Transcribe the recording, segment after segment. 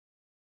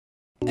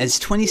As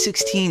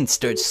 2016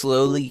 starts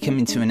slowly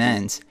coming to an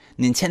end,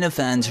 Nintendo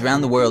fans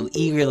around the world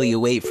eagerly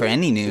await for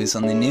any news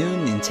on the new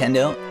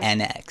Nintendo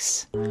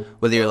NX.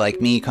 Whether you're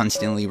like me,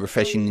 constantly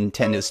refreshing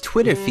Nintendo's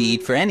Twitter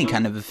feed for any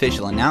kind of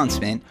official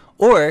announcement,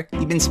 or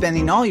you've been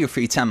spending all your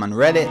free time on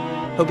Reddit,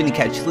 hoping to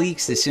catch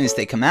leaks as soon as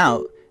they come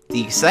out,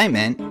 the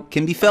excitement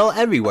can be felt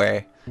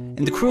everywhere.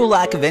 And the cruel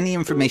lack of any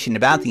information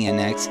about the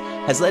NX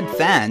has led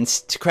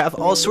fans to craft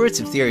all sorts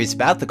of theories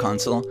about the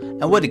console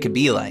and what it could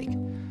be like.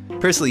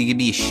 Personally, you could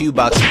be a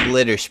shoebox of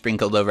glitter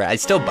sprinkled over it. I'd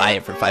still buy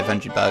it for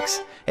 500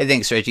 bucks. Hey,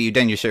 thanks Reggie, you've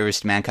done your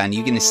service to mankind.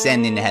 You can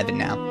ascend into heaven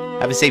now.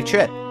 Have a safe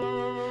trip.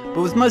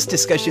 But with most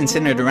discussion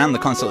centered around the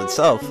console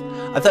itself,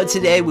 I thought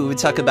today we would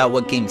talk about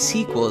what game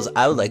sequels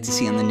I would like to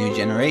see on the new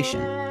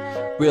generation.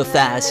 Real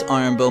fast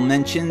honorable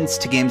mentions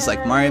to games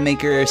like Mario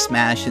Maker,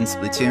 Smash, and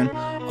Splatoon,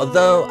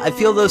 although I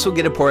feel those will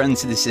get a port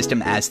into the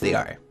system as they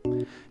are.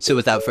 So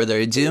without further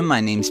ado,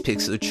 my name's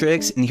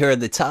Pixxeltrixx, and here are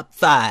the top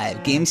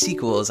 5 game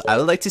sequels I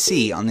would like to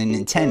see on the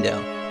Nintendo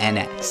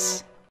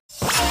NX.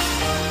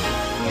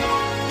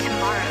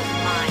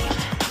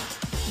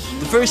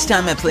 The first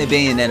time I played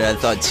Bayonetta, I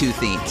thought two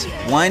things.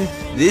 1,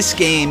 this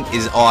game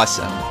is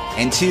awesome,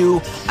 and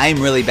 2,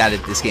 I'm really bad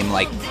at this game,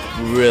 like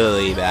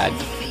really bad.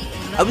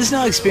 I was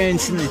not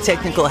experienced in the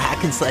technical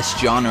hack and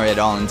slash genre at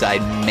all and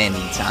died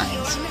many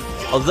times.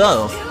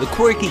 Although, the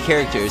quirky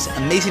characters,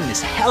 amazing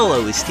as hell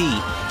OST,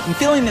 and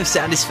feeling of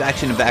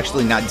satisfaction of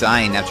actually not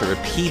dying after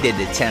repeated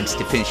attempts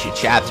to finish a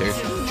chapter,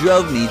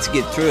 drove me to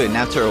get through it, and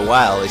after a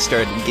while I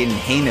started getting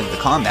hang of the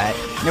combat,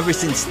 and ever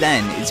since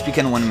then, it's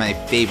become one of my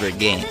favorite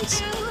games.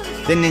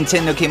 Then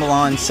Nintendo came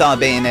along, saw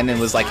Bayonetta and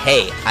was like,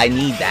 hey, I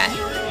need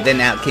that. Then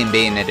out came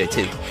Bayonetta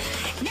 2.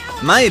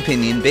 In my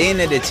opinion,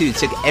 Bayonetta 2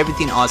 took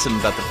everything awesome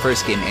about the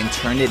first game and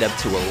turned it up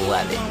to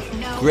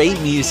 11. Great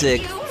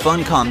music,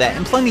 fun combat,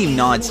 and plenty of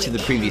nods to the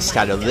previous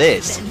title.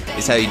 This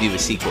is how you do a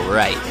sequel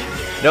right.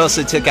 It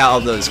also took out all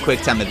those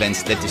QuickTime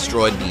events that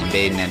destroyed me in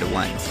Bayonetta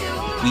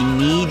 1. We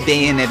need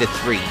Bayonetta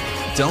 3.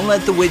 Don't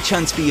let the witch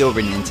hunts be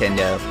over,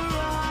 Nintendo.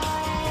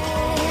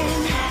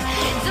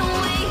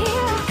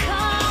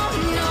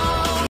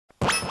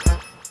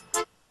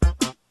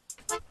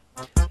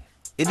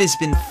 It has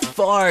been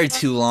far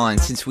too long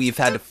since we've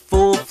had a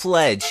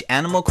full-fledged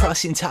Animal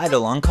Crossing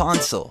title on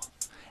console.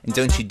 And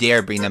don't you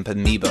dare bring up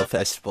Amiibo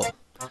Festival.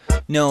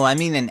 No, I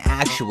mean an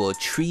actual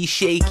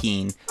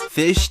tree-shaking,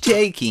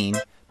 fish-taking,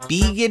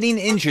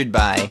 bee-getting-injured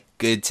by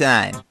good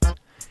time.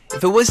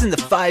 If it wasn't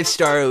the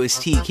 5-star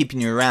OST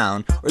keeping you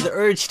around, or the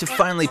urge to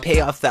finally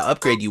pay off that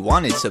upgrade you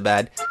wanted so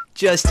bad,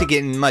 just to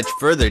get in much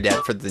further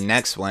debt for the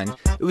next one,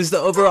 it was the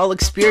overall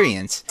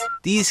experience.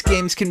 These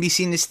games can be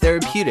seen as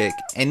therapeutic,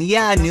 and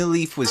yeah, New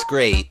Leaf was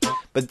great,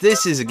 but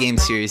this is a game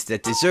series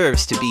that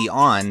deserves to be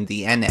on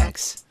the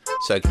NX.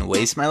 So I can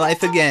waste my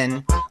life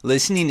again,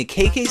 listening to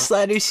KK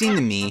Slider sing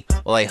to me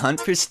while I hunt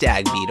for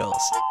stag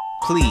beetles.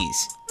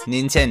 Please,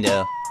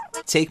 Nintendo,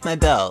 take my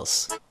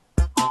bells.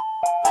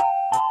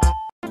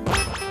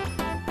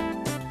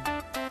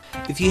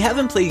 If you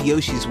haven't played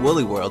Yoshi's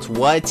Woolly World,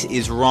 what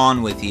is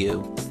wrong with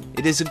you?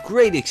 It is a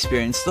great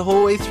experience the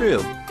whole way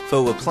through,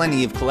 filled with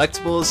plenty of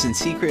collectibles and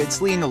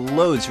secrets leading to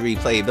loads of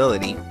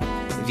replayability.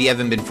 If you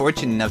haven't been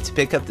fortunate enough to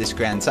pick up this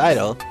grand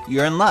title,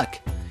 you're in luck.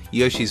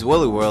 Yoshi's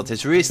Woolly World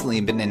has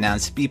recently been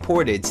announced to be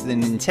ported to the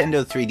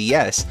Nintendo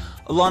 3DS,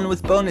 along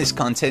with bonus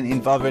content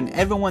involving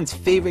everyone's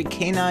favorite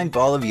canine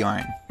ball of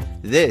yarn.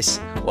 This,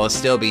 while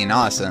still being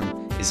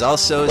awesome, is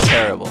also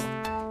terrible.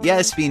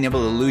 Yes, being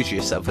able to lose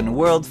yourself in a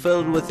world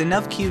filled with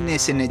enough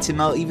cuteness in it to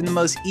melt even the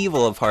most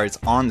evil of hearts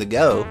on the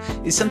go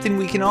is something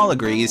we can all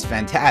agree is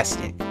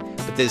fantastic.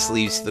 But this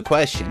leaves to the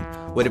question,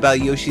 what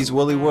about Yoshi's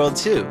Woolly World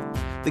 2?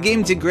 The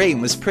game did great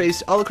and was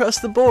praised all across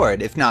the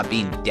board, if not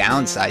being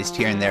downsized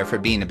here and there for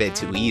being a bit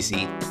too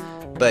easy.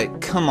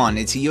 But come on,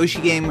 it's a Yoshi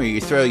game where you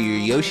throw your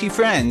Yoshi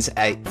friends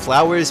at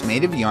flowers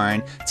made of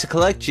yarn to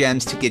collect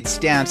gems to get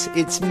stamps.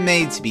 It's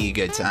made to be a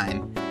good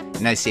time.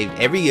 And I saved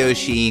every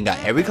Yoshi,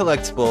 got every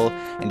collectible,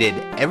 and did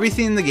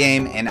everything in the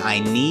game, and I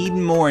need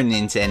more,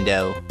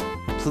 Nintendo.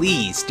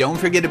 Please, don't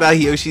forget about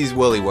Yoshi's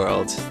Woolly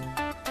World.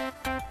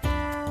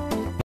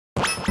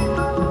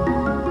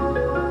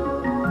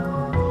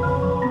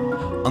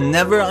 I'll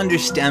never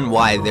understand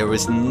why there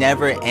was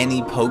never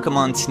any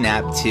Pokemon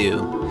Snap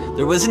 2.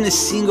 There wasn't a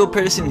single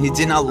person who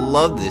did not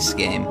love this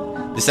game.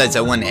 Besides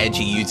that one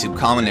edgy YouTube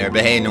commenter,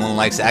 but hey, no one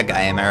likes that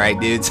guy, am I right,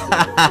 dudes?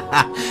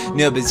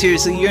 No, but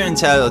seriously, you're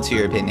entitled to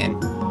your opinion.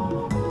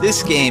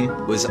 This game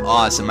was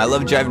awesome. I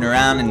love driving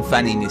around and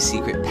finding new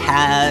secret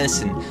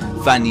paths and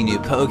finding new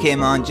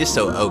Pokemon, just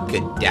so I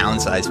could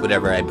downsize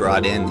whatever I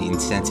brought in, the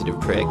insensitive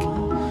prick.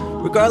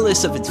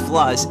 Regardless of its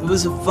flaws, it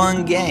was a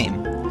fun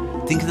game.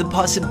 Think of the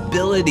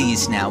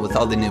possibilities now with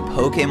all the new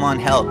Pokemon.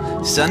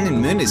 Hell, Sun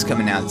and Moon is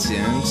coming out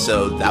soon,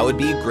 so that would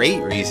be a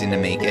great reason to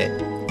make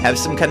it. Have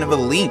some kind of a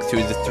link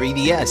through the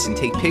 3DS and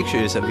take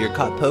pictures of your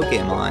caught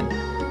Pokemon.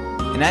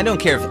 And I don't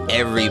care if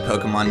every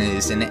Pokemon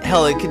is in it.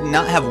 Hell, it could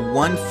not have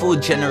one full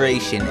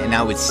generation and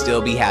I would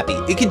still be happy.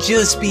 It could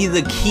just be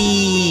the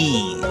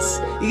keys.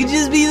 It could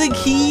just be the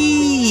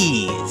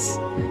keys.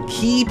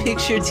 key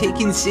picture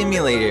taking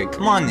simulator.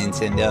 Come on,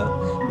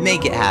 Nintendo,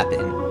 make it happen.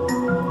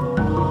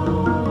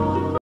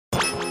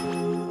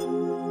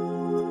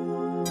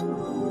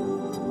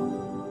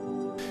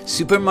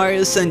 Super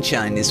Mario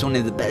Sunshine is one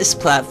of the best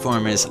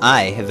platformers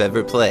I have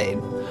ever played.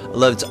 I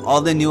loved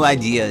all the new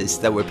ideas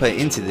that were put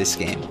into this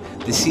game.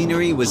 The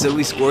scenery was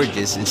always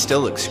gorgeous and still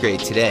looks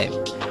great today.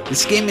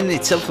 This game in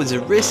itself was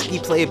a risky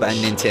play by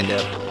Nintendo,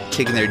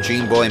 taking their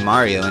Dream Boy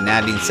Mario and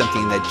adding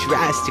something that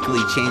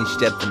drastically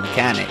changed up the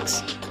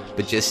mechanics.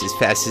 But just as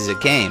fast as it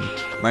came,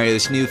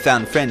 Mario's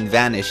newfound friend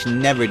vanished,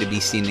 never to be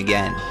seen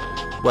again.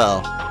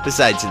 Well,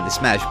 besides in the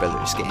Smash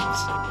Bros. Games.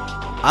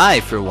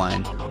 I, for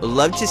one, would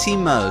love to see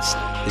most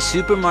the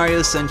Super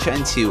Mario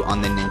Sunshine 2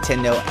 on the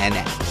Nintendo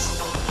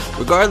NX.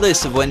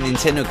 Regardless of what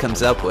Nintendo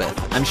comes up with,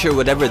 I'm sure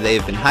whatever they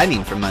have been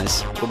hiding from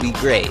us will be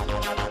great,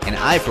 and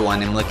I for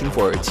one am looking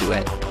forward to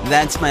it.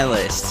 That's my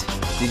list.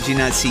 Did you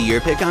not see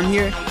your pick on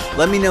here?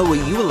 Let me know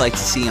what you would like to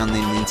see on the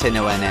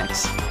Nintendo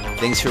NX.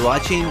 Thanks for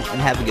watching, and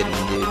have a good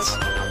one,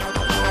 dudes.